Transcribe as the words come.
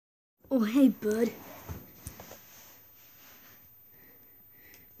Oh, hey, bud.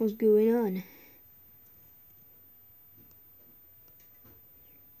 What's going on?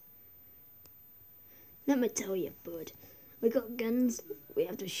 Let me tell you, bud. We got guns. We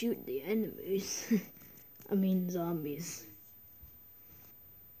have to shoot the enemies. I mean, zombies.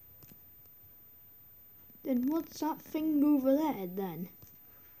 Then what's that thing over there, then?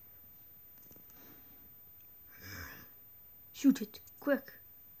 Shoot it, quick.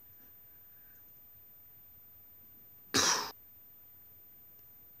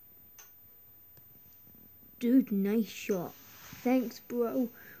 Dude, nice shot. Thanks, bro.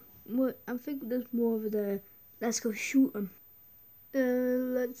 I think there's more over there. Let's go shoot him.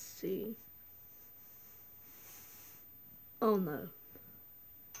 Let's see. Oh no.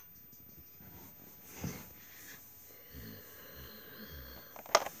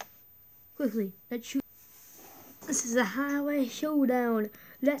 Quickly, let's shoot. This is a highway showdown.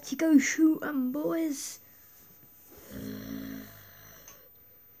 Let's go shoot 'em, boys.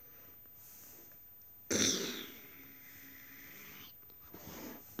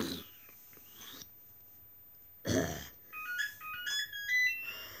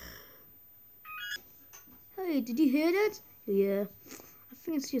 Hey, did you hear that? Yeah, I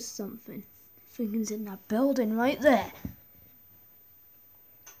think it's just something. I think it's in that building right there.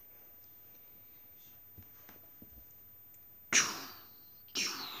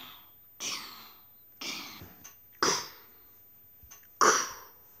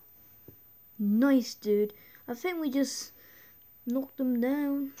 Nice, dude. I think we just knocked them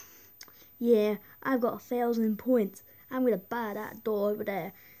down. Yeah, I've got 1,000 points. I'm gonna buy that door over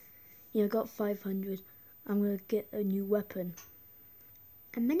there. Yeah, I got 500. I'm gonna get a new weapon.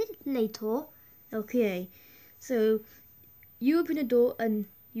 A minute later. Okay, so you open the door and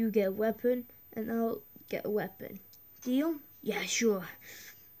you get a weapon, and I'll get a weapon. Deal? Yeah, sure.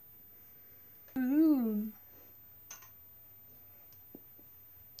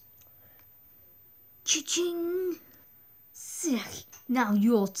 Cha-ching! Sick. Now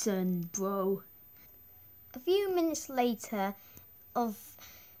your turn, bro. A few minutes later of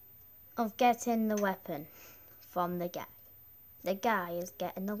getting the weapon from the guy. The guy is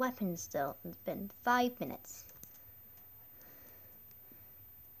getting the weapon still. It's been 5 minutes.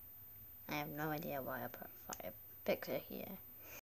 I have no idea why I put a fire picture here.